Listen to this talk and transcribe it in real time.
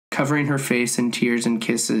covering her face in tears and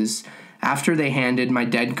kisses. After they handed my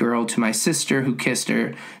dead girl to my sister who kissed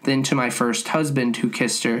her, then to my first husband who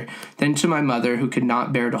kissed her, then to my mother who could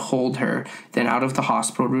not bear to hold her, then out of the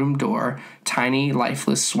hospital room door, tiny,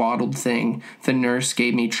 lifeless, swaddled thing, the nurse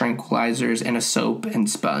gave me tranquilizers and a soap and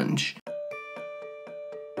sponge.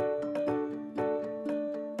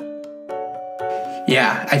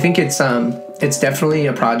 Yeah, I think it's definitely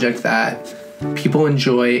a project that people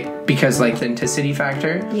enjoy because, like, the authenticity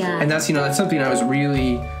factor. Yeah. And that's, that's something I was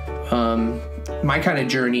really... my kind of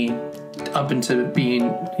journey up into being,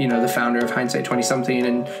 the founder of Hindsight 20-something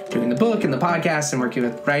and doing the book and the podcast and working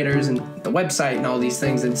with writers and the website and all these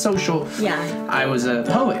things and social. Yeah. I was a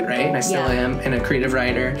poet, right? And I still am, and a creative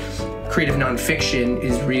writer. Creative nonfiction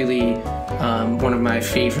is really one of my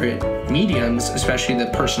favorite mediums, especially the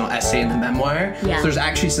personal essay and the memoir. Yeah. So there's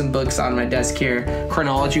actually some books on my desk here.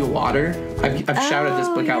 Chronology of Water. I've shouted this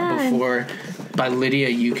book out before, by Lidia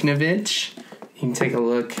Yuknavitch. You can take a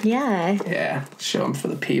look. Yeah. Yeah. Show them for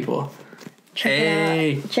the people. Check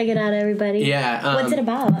it out, everybody. Yeah. What's it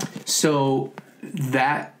about? So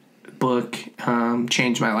that book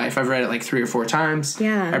changed my life. I've read it like 3 or 4 times.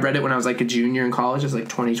 Yeah. I read it when I was like a junior in college. It was like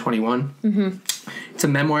 2021. Mm-hmm. It's a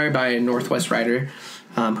memoir by a Northwest writer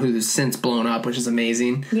who's since blown up, which is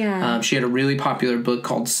amazing. Yeah. She had a really popular book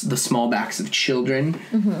called The Small Backs of Children,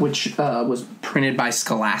 which was printed by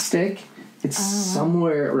Scholastic. It's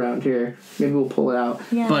somewhere around here. Maybe we'll pull it out.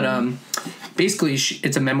 Yeah. But basically,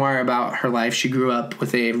 it's a memoir about her life. She grew up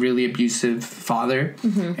with a really abusive father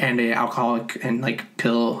and a alcoholic and like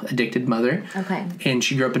pill addicted mother. Okay. And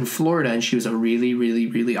she grew up in Florida, and she was a really, really,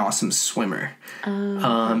 really awesome swimmer.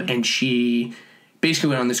 And she basically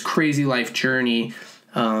went on this crazy life journey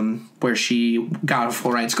where she got a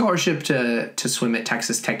full ride scholarship to swim at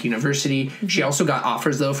Texas Tech University. She also got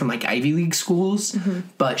offers though from like Ivy League schools,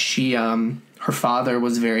 but she her father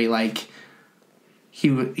was very like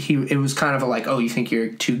it was kind of a like, oh, you think you're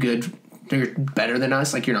too good, you're better than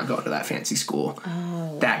us, like you're not going to that fancy school.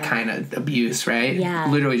 That kind of abuse, right?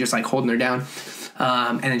 Yeah. Literally just like holding her down.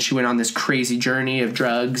 And then she went on this crazy journey of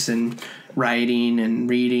drugs and writing and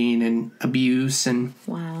reading and abuse and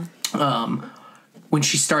wow. When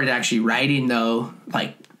she started actually writing, though,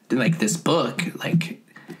 like this book, like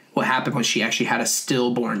what happened was she actually had a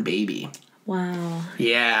stillborn baby. Wow.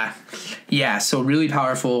 Yeah. Yeah, so really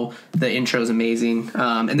powerful. The intro is amazing.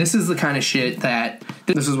 And this is the kind of shit that,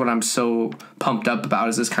 this is what I'm so pumped up about,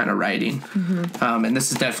 is this kind of writing. And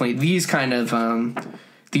this is definitely, these kind of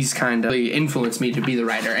really influenced me to be the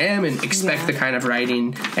writer I am and expect the kind of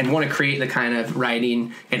writing and want to create the kind of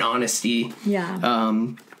writing and honesty. Yeah.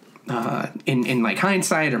 In like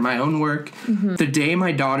hindsight or my own work. The day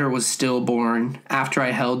my daughter was stillborn, after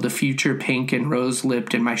I held the future pink and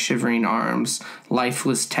rose-lipped in my shivering arms,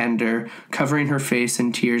 lifeless tender, covering her face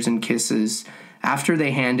in tears and kisses, after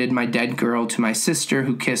they handed my dead girl to my sister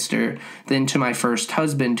who kissed her, then to my first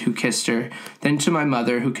husband who kissed her, then to my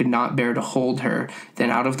mother who could not bear to hold her, then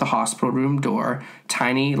out of the hospital room door,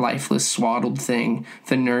 tiny, lifeless, swaddled thing,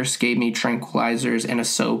 the nurse gave me tranquilizers and a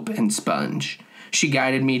soap and sponge. She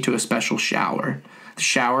guided me to a special shower. The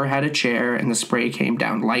shower had a chair, and the spray came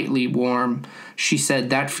down lightly warm. She said,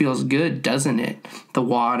 "That feels good, doesn't it?" The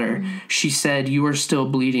water. She said, "You are still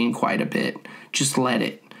bleeding quite a bit. Just let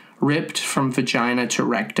it." Ripped from vagina to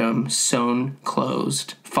rectum, sewn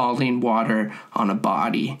closed, falling water on a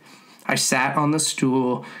body. I sat on the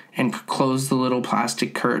stool and closed the little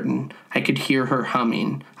plastic curtain. I could hear her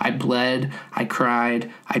humming. I bled, I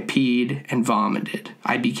cried, I peed, and vomited.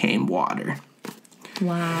 I became water.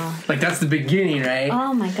 Wow. Like, that's the beginning, right?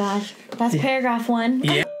 Oh my gosh. That's paragraph 1.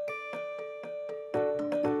 Yeah.